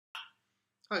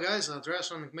Hi guys,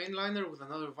 Sonic Mainliner with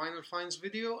another Vinyl Finds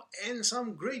video and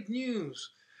some great news.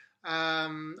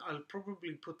 I'll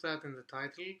probably put that in the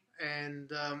title.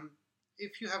 And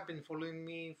if you have been following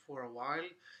me for a while,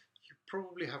 you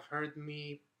probably have heard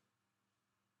me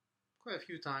quite a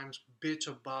few times bitch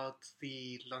about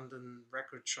the London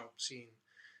record shop scene.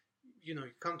 You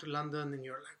come to London and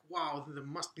you're like, wow, there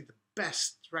must be the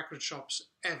best record shops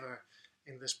ever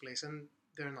in this place. And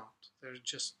they're not. They're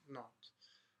just not.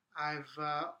 I've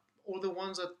all the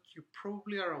ones that you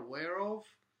probably are aware of.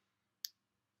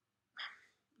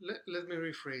 Let me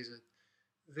rephrase it.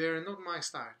 They're not my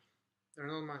style. They're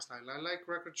not my style. I like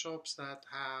record shops that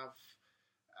have.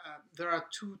 There are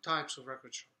two types of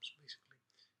record shops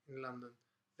basically in London.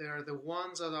 There are the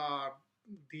ones that are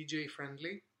DJ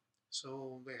friendly,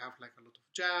 so they have like a lot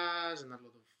of jazz and a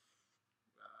lot of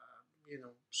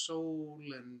soul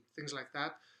and things like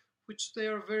that, which they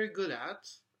are very good at,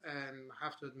 and I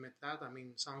have to admit that. I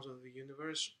mean, Sounds of the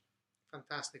Universe,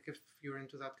 fantastic if you're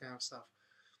into that kind of stuff.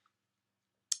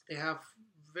 They have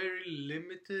very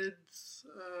limited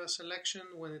selection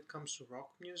when it comes to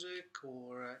rock music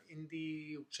or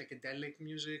indie psychedelic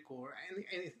music or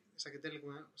anything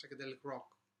psychedelic rock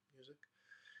music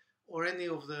or any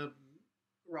of the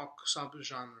rock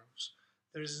subgenres.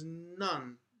 There's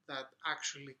none that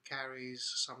actually carries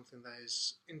something that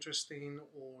is interesting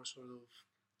or sort of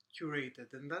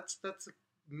curated, and that's the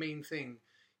main thing.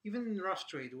 Even in rough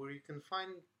trade, where you can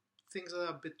find things that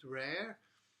are a bit rare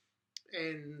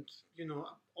and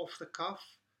off the cuff,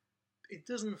 it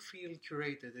doesn't feel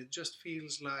curated. It just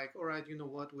feels like, all right, you know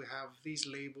what, we have these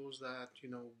labels that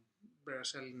they're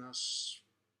selling us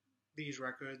these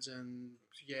records, and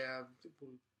yeah,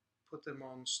 we'll put them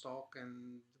on stock,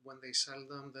 and when they sell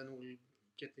them, then we'll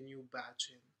get the new batch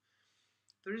in.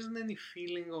 There isn't any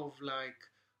feeling of like,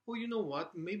 oh, you know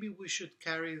what, maybe we should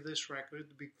carry this record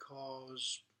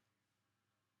because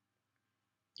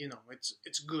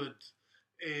it's good.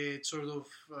 It's sort of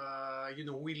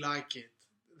we like it.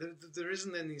 There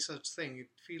isn't any such thing. It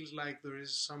feels like there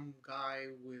is some guy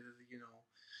with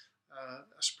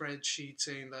a spreadsheet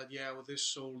saying that, yeah, well, this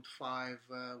sold five,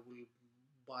 we'll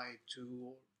buy two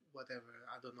or whatever.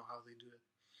 I don't know how they do it.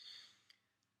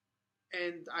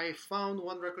 And I found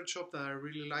one record shop that I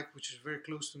really like, which is very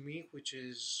close to me, which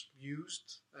is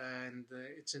used, and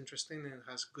it's interesting and it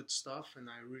has good stuff, and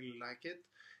I really like it.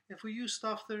 And for used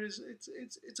stuff,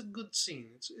 it's a good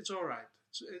scene. It's all right.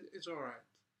 It's all right.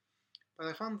 But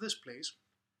I found this place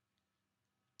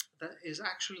that is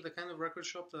actually the kind of record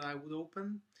shop that I would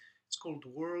open. It's called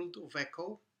World of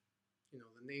Echo. The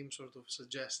name sort of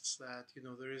suggests that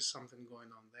there is something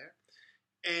going on there,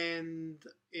 and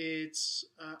it's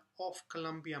off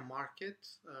Columbia Market,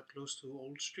 close to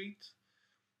Old Street,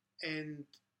 and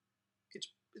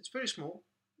it's very small.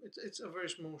 It's a very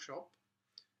small shop.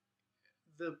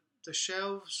 The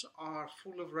shelves are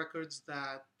full of records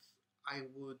that I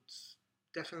would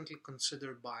definitely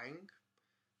consider buying.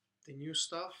 The new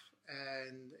stuff,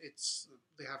 and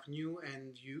they have new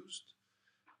and used.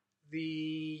 The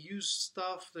used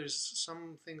stuff, there's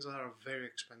some things that are very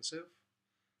expensive,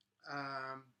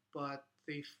 but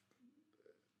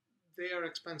they are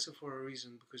expensive for a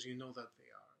reason, because you know that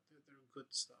they're good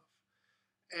stuff.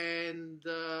 And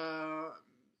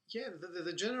yeah,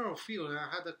 the general feel, and I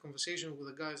had a conversation with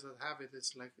the guys that have it.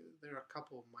 It's like there are a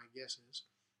couple of my guesses,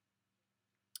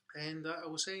 and I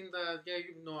was saying that, yeah,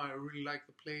 I really like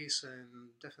the place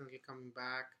and definitely coming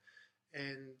back.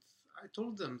 And I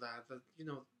told them that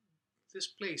this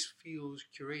place feels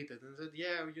curated, and said,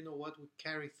 yeah, you know what, we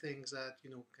carry things that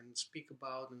can speak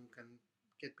about and can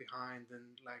get behind,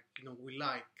 and like we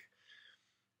like.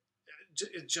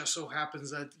 It just so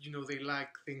happens that they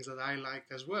like things that I like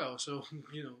as well, so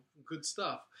good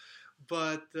stuff.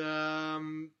 But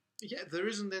yeah, there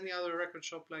isn't any other record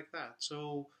shop like that.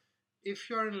 So if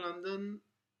you're in London,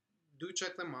 do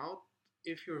check them out.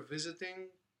 If you're visiting,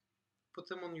 put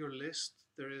them on your list.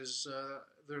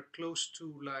 They're close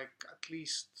to like at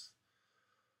least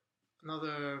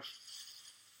another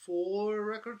four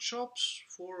or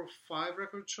five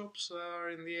record shops are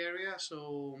in the area.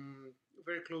 So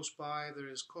very close by, there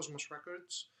is Cosmos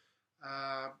Records,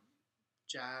 uh,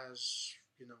 jazz,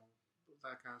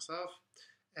 that kind of stuff.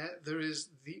 There is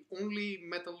the only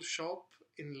metal shop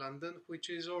in London, which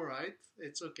is all right.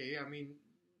 It's okay. I mean,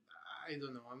 I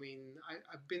don't know. I mean,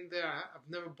 I've been there. I've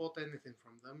never bought anything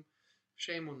from them.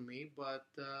 Shame on me, but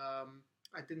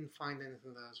I didn't find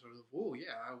anything that sort of, oh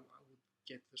yeah, I would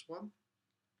get this one.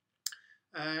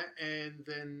 And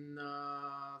then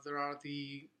there are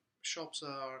the shops that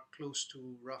are close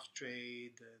to rough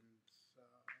trade, and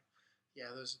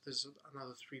yeah, there's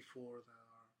another 3, 4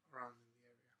 that are around in the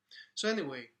area. So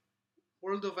anyway,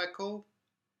 World of Echo,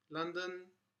 London,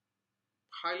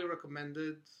 highly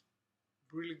recommended.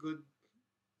 Really good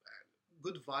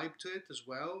vibe to it as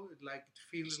well. It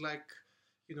feels like,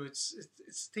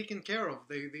 it's taken care of.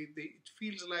 It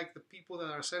feels like the people that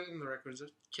are selling the records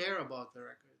care about the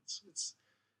records. It's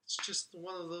just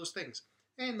one of those things.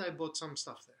 And I bought some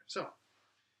stuff there. So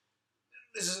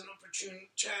this is an opportune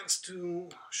chance to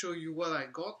show you what I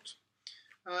got.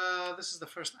 This is the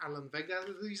first Alan Vega.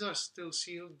 These are still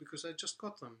sealed because I just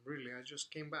got them. Really, I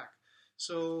just came back.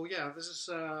 So yeah, this is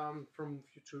from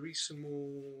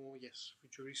Futurissimo. Yes,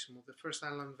 Futurissimo, the first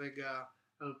Alan Vega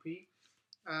LP.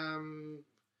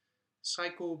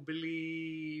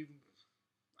 Psychobilly.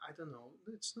 I don't know.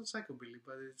 It's not psychobilly,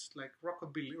 but it's like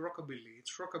rockabilly.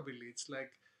 It's rockabilly. It's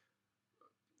like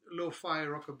lo-fi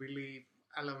rockabilly.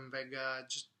 Alan Vega,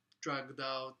 just dragged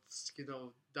out,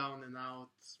 down and out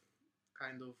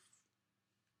kind of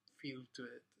feel to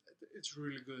it. It's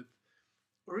really good.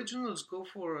 Originals go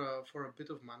for a bit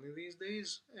of money these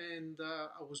days, and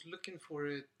I was looking for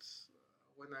it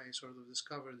when I sort of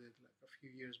discovered it like a few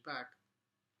years back,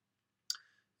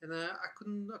 and I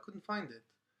couldn't find it.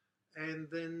 And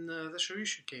then the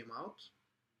Sharishu came out,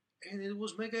 and it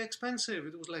was mega expensive.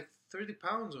 It was like £30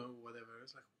 or whatever.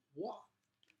 It's like, what?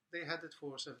 They had it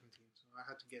for 17, so I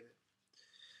had to get it.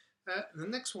 The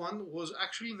next one was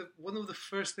actually one of the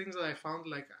first things that I found.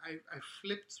 Like I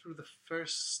flipped through the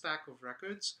first stack of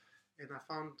records, and I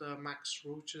found Max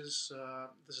Roach's.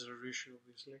 This is a reissue,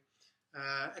 obviously.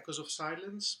 Echoes of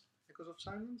Silence. Echoes of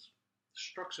Silence.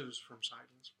 Structures from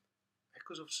Silence.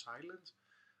 Echoes of Silence.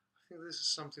 I think this is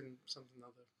something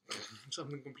other,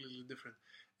 something completely different.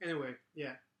 Anyway,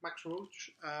 yeah, Max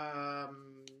Roach.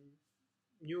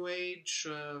 New Age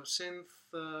synth.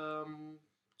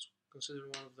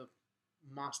 Considered one of the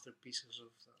masterpieces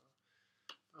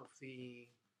of the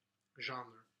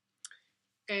genre.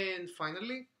 And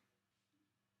finally,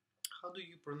 how do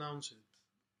you pronounce it?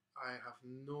 I have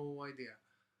no idea.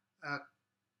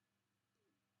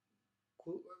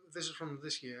 This is from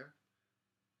this year.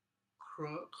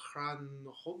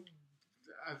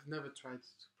 I've never tried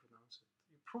to pronounce it.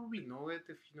 You probably know it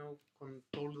if you know con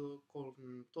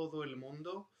todo el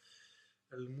mundo.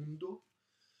 El mundo.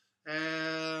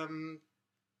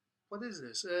 What is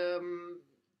this?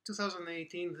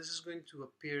 2018. This is going to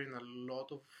appear in a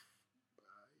lot of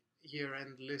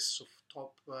year-end lists of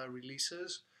top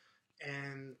releases,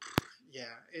 and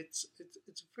yeah, it's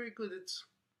very good. It's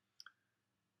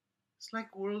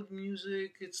like world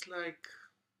music. It's like,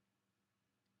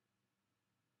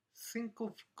 think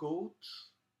of Goat,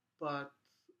 but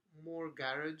more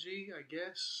garagey, I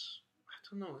guess. I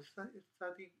don't know if that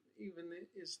even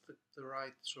is the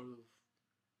right sort of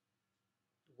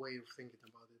way of thinking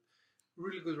about it.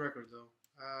 Really good record though.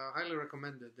 Highly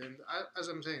recommended. And as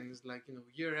I'm saying, it's like,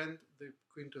 year end, they're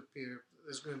going to appear.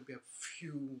 There's going to be a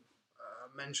few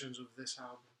mentions of this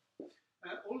album.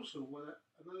 Also,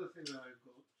 another thing that I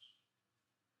got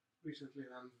recently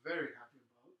and I'm very happy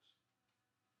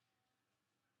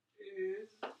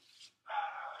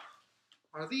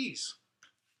about are these.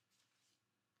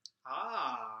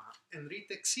 Henri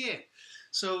Texier.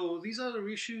 So these are the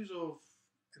reissues of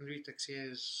Henri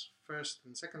Texier's first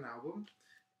and second album,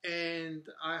 and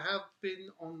I have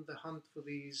been on the hunt for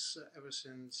these ever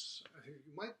since.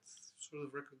 You might sort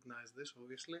of recognize this,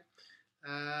 obviously,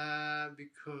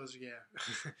 because yeah,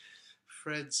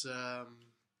 Fred's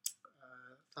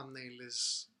thumbnail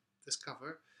is this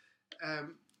cover.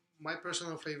 My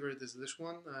personal favorite is this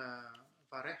one,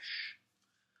 Varesh.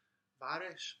 I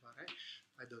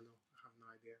don't know. I have no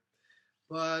idea.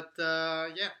 But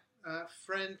yeah,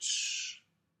 French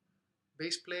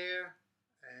bass player,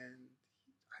 and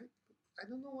I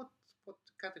don't know what to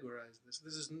categorize this.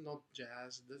 This is not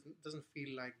jazz. It doesn't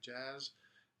feel like jazz.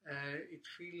 It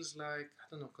feels like, I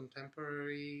don't know,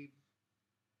 contemporary.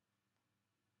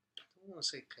 I don't want to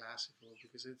say classical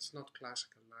because it's not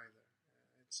classical either.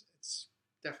 It's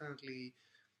definitely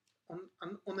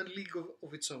on a league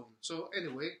of its own. So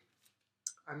anyway,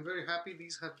 I'm very happy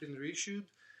these have been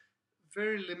reissued.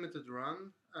 Very limited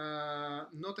run,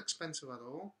 not expensive at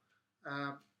all,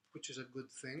 which is a good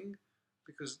thing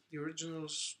because the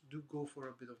originals do go for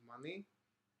a bit of money.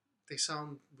 They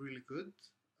sound really good.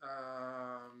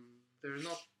 They're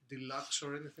not deluxe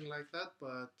or anything like that,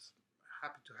 but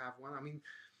happy to have one. I mean,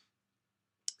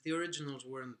 the originals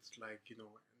weren't like, anything,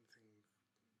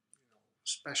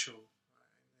 special in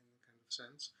any kind of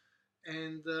sense.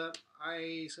 And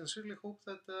I sincerely hope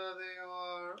that they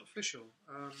are official.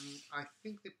 I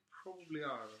think they probably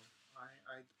are.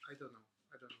 I don't know.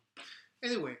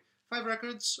 Anyway, 5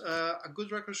 records, a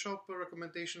good record shop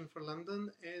recommendation for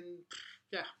London, and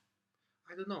yeah,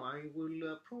 I don't know. I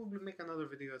will probably make another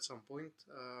video at some point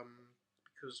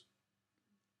because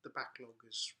the backlog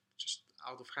is just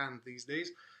out of hand these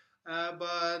days.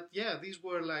 But yeah, these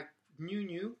were like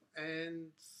new,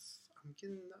 and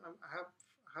I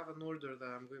have an order that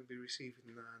I'm going to be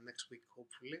receiving next week,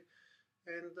 hopefully.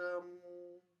 And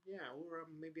yeah, or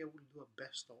maybe I will do a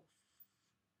best of,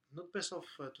 not best of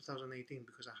 2018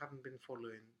 because I haven't been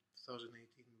following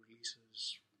 2018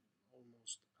 releases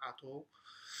almost at all.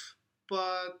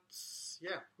 But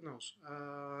yeah, who knows?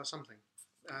 Something.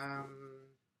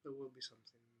 There will be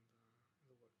something in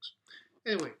the works.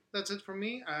 Anyway, that's it from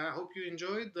me. I hope you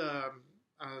enjoyed.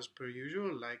 As per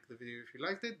usual, like the video if you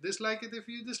liked it, dislike it if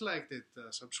you disliked it,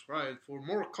 subscribe for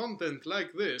more content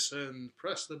like this, and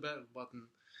press the bell button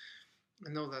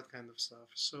and all that kind of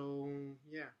stuff. So,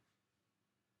 yeah,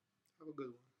 have a good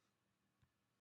one.